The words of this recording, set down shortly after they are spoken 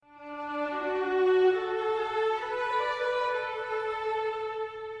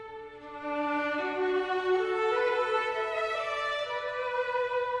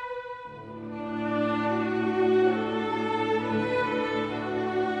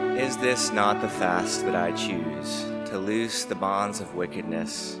Is this not the fast that I choose, to loose the bonds of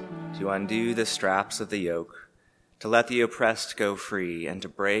wickedness, to undo the straps of the yoke, to let the oppressed go free, and to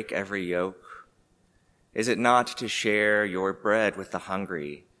break every yoke? Is it not to share your bread with the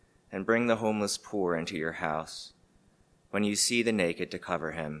hungry, and bring the homeless poor into your house, when you see the naked to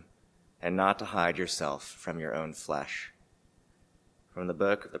cover him, and not to hide yourself from your own flesh? From the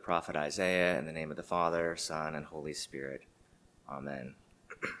book of the prophet Isaiah, in the name of the Father, Son, and Holy Spirit. Amen.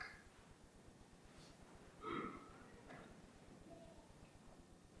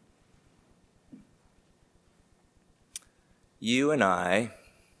 You and I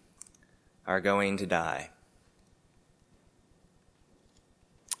are going to die.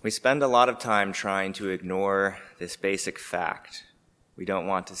 We spend a lot of time trying to ignore this basic fact. We don't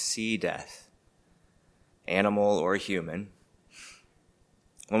want to see death, animal or human.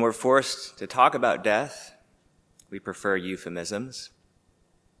 When we're forced to talk about death, we prefer euphemisms.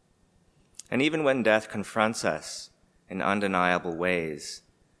 And even when death confronts us in undeniable ways,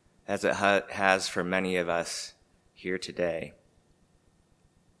 as it has for many of us here today,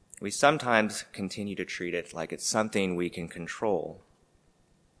 we sometimes continue to treat it like it's something we can control.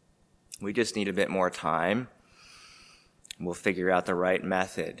 We just need a bit more time. We'll figure out the right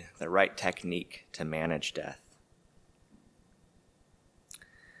method, the right technique to manage death.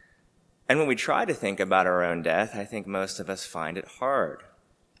 And when we try to think about our own death, I think most of us find it hard.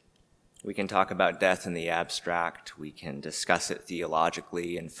 We can talk about death in the abstract. We can discuss it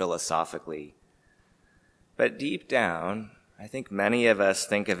theologically and philosophically. But deep down, I think many of us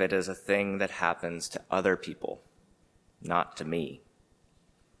think of it as a thing that happens to other people, not to me.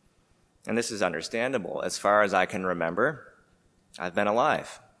 And this is understandable. As far as I can remember, I've been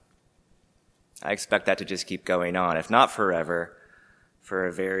alive. I expect that to just keep going on, if not forever, for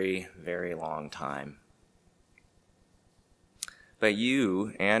a very, very long time. But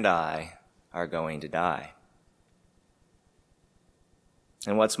you and I are going to die.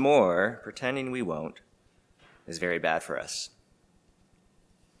 And what's more, pretending we won't is very bad for us.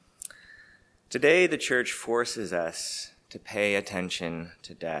 Today, the church forces us to pay attention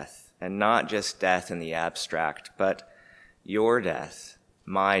to death, and not just death in the abstract, but your death,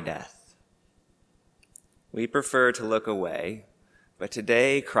 my death. We prefer to look away, but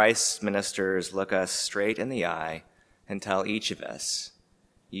today Christ's ministers look us straight in the eye and tell each of us,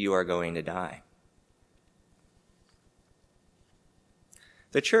 you are going to die.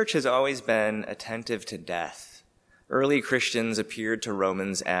 The church has always been attentive to death. Early Christians appeared to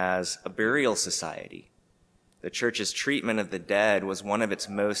Romans as a burial society. The church's treatment of the dead was one of its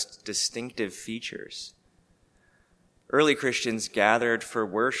most distinctive features. Early Christians gathered for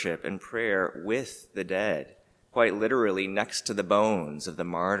worship and prayer with the dead, quite literally next to the bones of the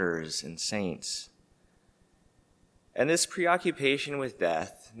martyrs and saints. And this preoccupation with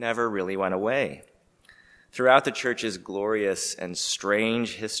death never really went away. Throughout the church's glorious and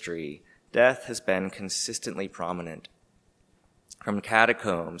strange history, death has been consistently prominent. From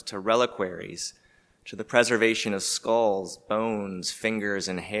catacombs to reliquaries, to the preservation of skulls, bones, fingers,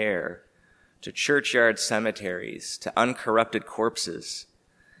 and hair, to churchyard cemeteries, to uncorrupted corpses.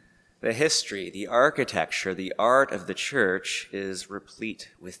 The history, the architecture, the art of the church is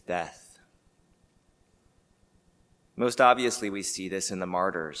replete with death. Most obviously, we see this in the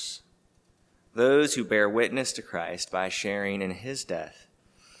martyrs, those who bear witness to Christ by sharing in his death.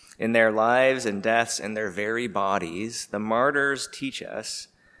 In their lives and deaths in their very bodies, the martyrs teach us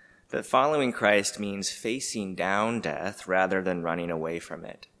that following Christ means facing down death rather than running away from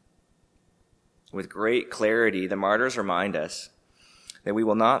it. With great clarity, the martyrs remind us that we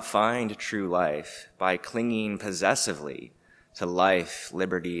will not find true life by clinging possessively to life,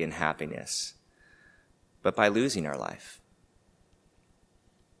 liberty, and happiness, but by losing our life.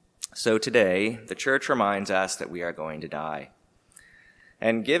 So today, the church reminds us that we are going to die.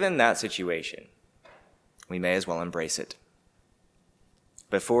 And given that situation, we may as well embrace it.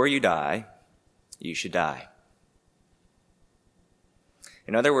 Before you die, you should die.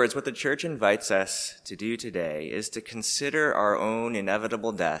 In other words, what the church invites us to do today is to consider our own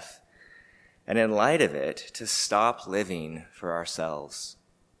inevitable death, and in light of it, to stop living for ourselves.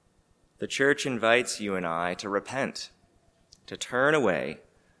 The church invites you and I to repent, to turn away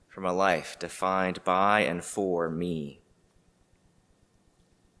from a life defined by and for me.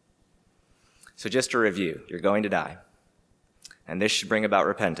 So just to review, you're going to die. And this should bring about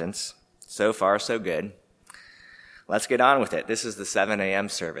repentance. So far, so good. Let's get on with it. This is the 7 a.m.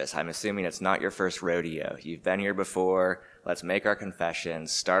 service. I'm assuming it's not your first rodeo. You've been here before. Let's make our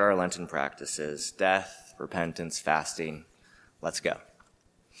confessions, start our Lenten practices, death, repentance, fasting. Let's go.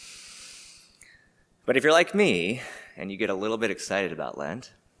 But if you're like me, and you get a little bit excited about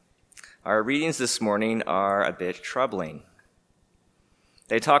Lent, Our readings this morning are a bit troubling.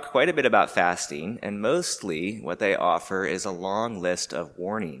 They talk quite a bit about fasting, and mostly what they offer is a long list of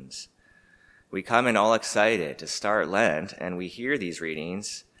warnings. We come in all excited to start Lent, and we hear these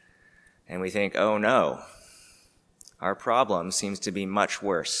readings, and we think, oh no, our problem seems to be much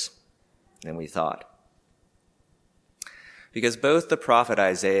worse than we thought. Because both the prophet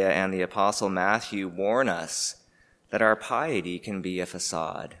Isaiah and the apostle Matthew warn us that our piety can be a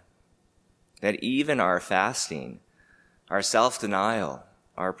facade, that even our fasting, our self-denial,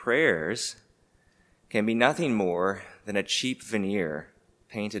 our prayers can be nothing more than a cheap veneer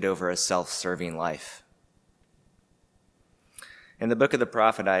painted over a self-serving life. In the book of the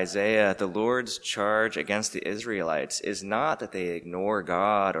prophet Isaiah, the Lord's charge against the Israelites is not that they ignore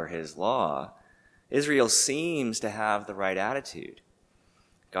God or his law. Israel seems to have the right attitude.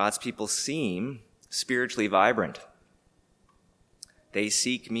 God's people seem spiritually vibrant. They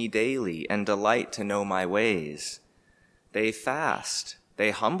seek me daily and delight to know my ways. They fast.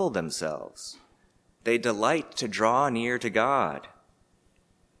 They humble themselves. They delight to draw near to God.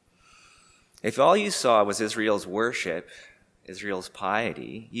 If all you saw was Israel's worship, Israel's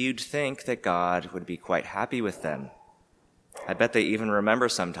piety, you'd think that God would be quite happy with them. I bet they even remember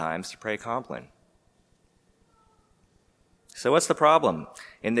sometimes to pray Compline. So what's the problem?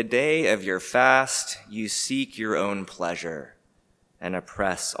 In the day of your fast, you seek your own pleasure and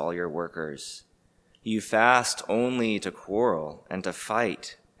oppress all your workers. You fast only to quarrel and to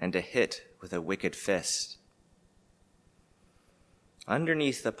fight and to hit with a wicked fist.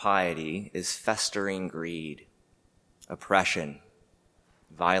 Underneath the piety is festering greed, oppression,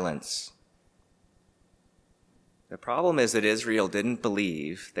 violence. The problem is that Israel didn't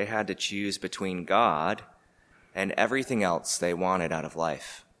believe they had to choose between God and everything else they wanted out of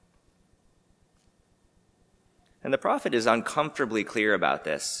life. And the prophet is uncomfortably clear about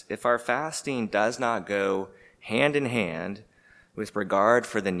this. If our fasting does not go hand in hand with regard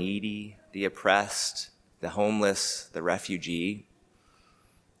for the needy, the oppressed, the homeless, the refugee,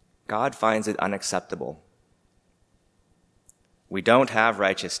 God finds it unacceptable. We don't have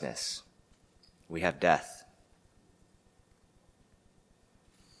righteousness. We have death.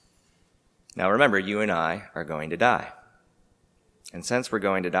 Now remember, you and I are going to die. And since we're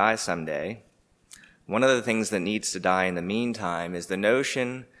going to die someday, one of the things that needs to die in the meantime is the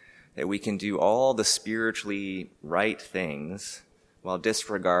notion that we can do all the spiritually right things while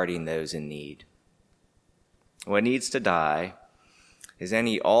disregarding those in need. What needs to die is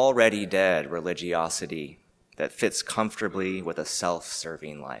any already dead religiosity that fits comfortably with a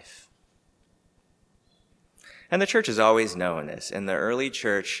self-serving life. And the church has always known this. In the early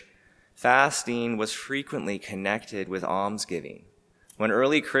church, fasting was frequently connected with almsgiving. When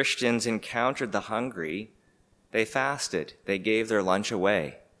early Christians encountered the hungry, they fasted. They gave their lunch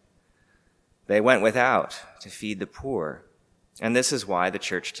away. They went without to feed the poor. And this is why the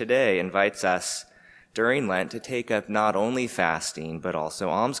church today invites us during Lent to take up not only fasting, but also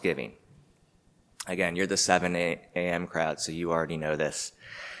almsgiving. Again, you're the 7 a.m. crowd, so you already know this.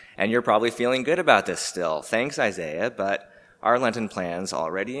 And you're probably feeling good about this still. Thanks, Isaiah, but our Lenten plans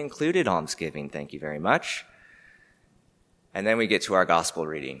already included almsgiving. Thank you very much. And then we get to our gospel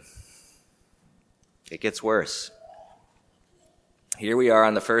reading. It gets worse. Here we are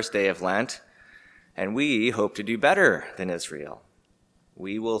on the first day of Lent, and we hope to do better than Israel.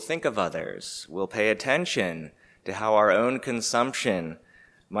 We will think of others. We'll pay attention to how our own consumption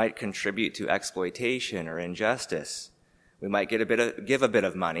might contribute to exploitation or injustice. We might give a bit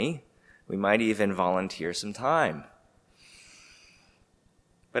of money. We might even volunteer some time.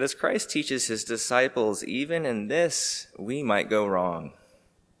 But as Christ teaches his disciples, even in this, we might go wrong.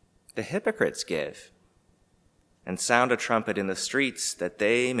 The hypocrites give and sound a trumpet in the streets that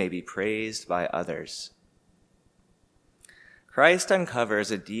they may be praised by others. Christ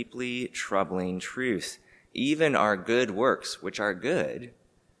uncovers a deeply troubling truth. Even our good works, which are good,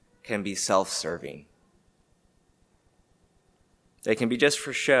 can be self-serving. They can be just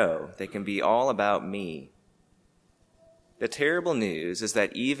for show. They can be all about me. The terrible news is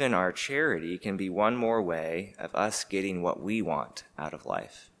that even our charity can be one more way of us getting what we want out of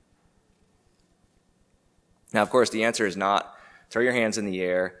life. Now, of course, the answer is not throw your hands in the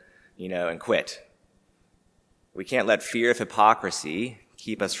air, and quit. We can't let fear of hypocrisy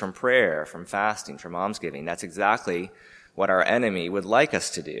keep us from prayer, from fasting, from almsgiving. That's exactly what our enemy would like us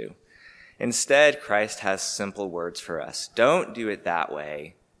to do. Instead, Christ has simple words for us. Don't do it that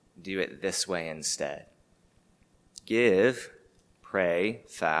way. Do it this way instead. Give, pray,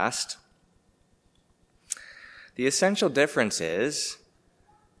 fast. The essential difference is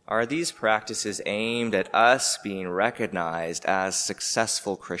Are these practices aimed at us being recognized as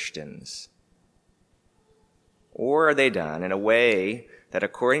successful Christians? Or are they done in a way that,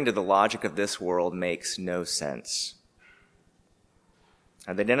 according to the logic of this world, makes no sense?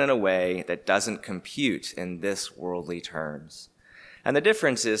 Are they done in a way that doesn't compute in this worldly terms? And the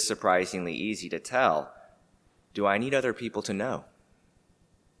difference is surprisingly easy to tell. Do I need other people to know?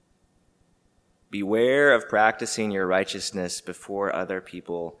 Beware of practicing your righteousness before other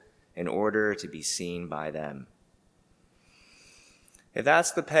people in order to be seen by them. If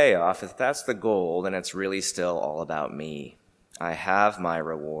that's the payoff, if that's the goal, then it's really still all about me. I have my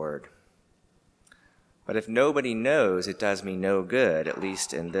reward. But if nobody knows, it does me no good, at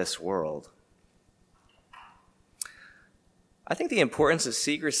least in this world. I think the importance of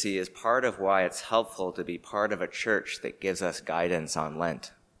secrecy is part of why it's helpful to be part of a church that gives us guidance on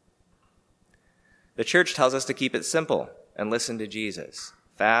Lent. The church tells us to keep it simple and listen to Jesus.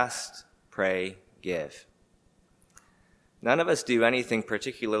 Fast, pray, give. None of us do anything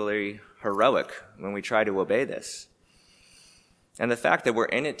particularly heroic when we try to obey this. And the fact that we're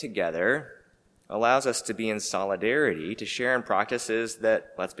in it together allows us to be in solidarity, to share in practices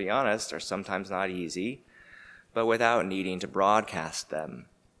that, let's be honest, are sometimes not easy, but without needing to broadcast them.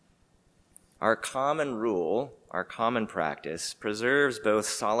 Our common rule, our common practice, preserves both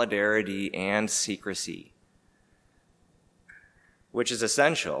solidarity and secrecy, which is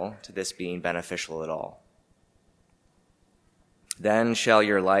essential to this being beneficial at all. Then shall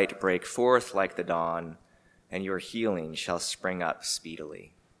your light break forth like the dawn, and your healing shall spring up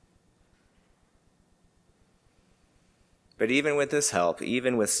speedily. But even with this help,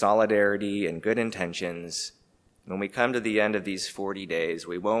 even with solidarity and good intentions, when we come to the end of these 40 days,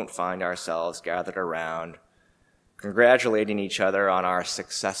 we won't find ourselves gathered around, congratulating each other on our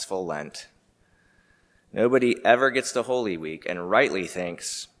successful Lent. Nobody ever gets to Holy Week and rightly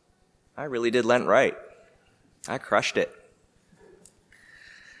thinks, I really did Lent right. I crushed it.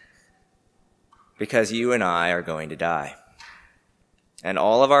 Because you and I are going to die. And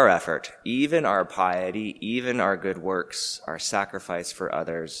all of our effort, even our piety, even our good works, our sacrifice for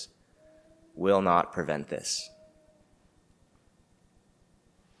others, will not prevent this.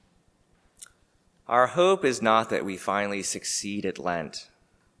 Our hope is not that we finally succeed at Lent,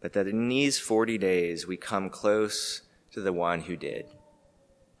 but that in these 40 days we come close to the one who did.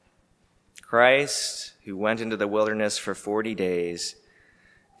 Christ, who went into the wilderness for 40 days,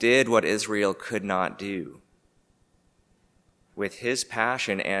 did what Israel could not do. With his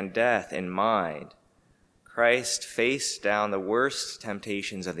passion and death in mind, Christ faced down the worst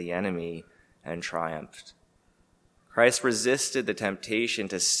temptations of the enemy and triumphed. Christ resisted the temptation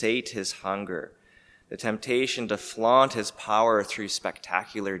to sate his hunger, the temptation to flaunt his power through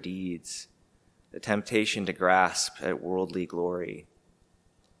spectacular deeds, the temptation to grasp at worldly glory.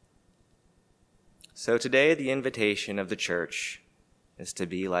 So today, the invitation of the church is to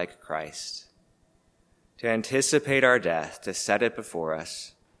be like Christ, to anticipate our death, to set it before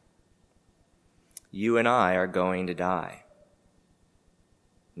us. You and I are going to die.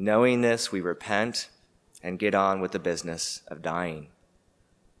 Knowing this, we repent and get on with the business of dying.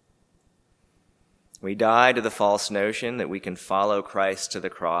 We die to the false notion that we can follow Christ to the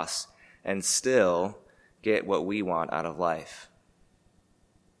cross and still get what we want out of life.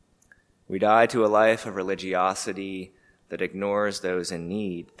 We die to a life of religiosity that ignores those in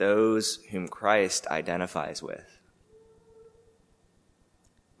need, those whom Christ identifies with.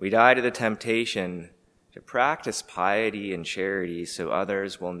 We die to the temptation to practice piety and charity so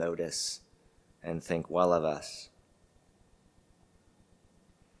others will notice and think well of us.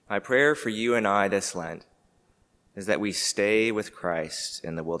 My prayer for you and I this Lent is that we stay with Christ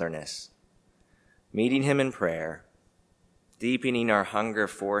in the wilderness, meeting him in prayer, deepening our hunger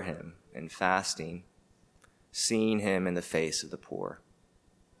for him in fasting, seeing him in the face of the poor.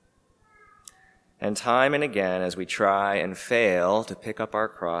 And time and again, as we try and fail to pick up our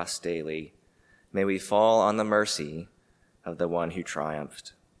cross daily, may we fall on the mercy of the one who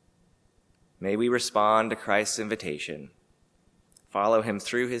triumphed. May we respond to Christ's invitation, follow him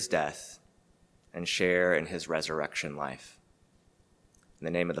through his death, and share in his resurrection life. In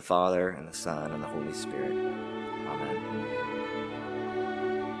the name of the Father, and the Son, and the Holy Spirit.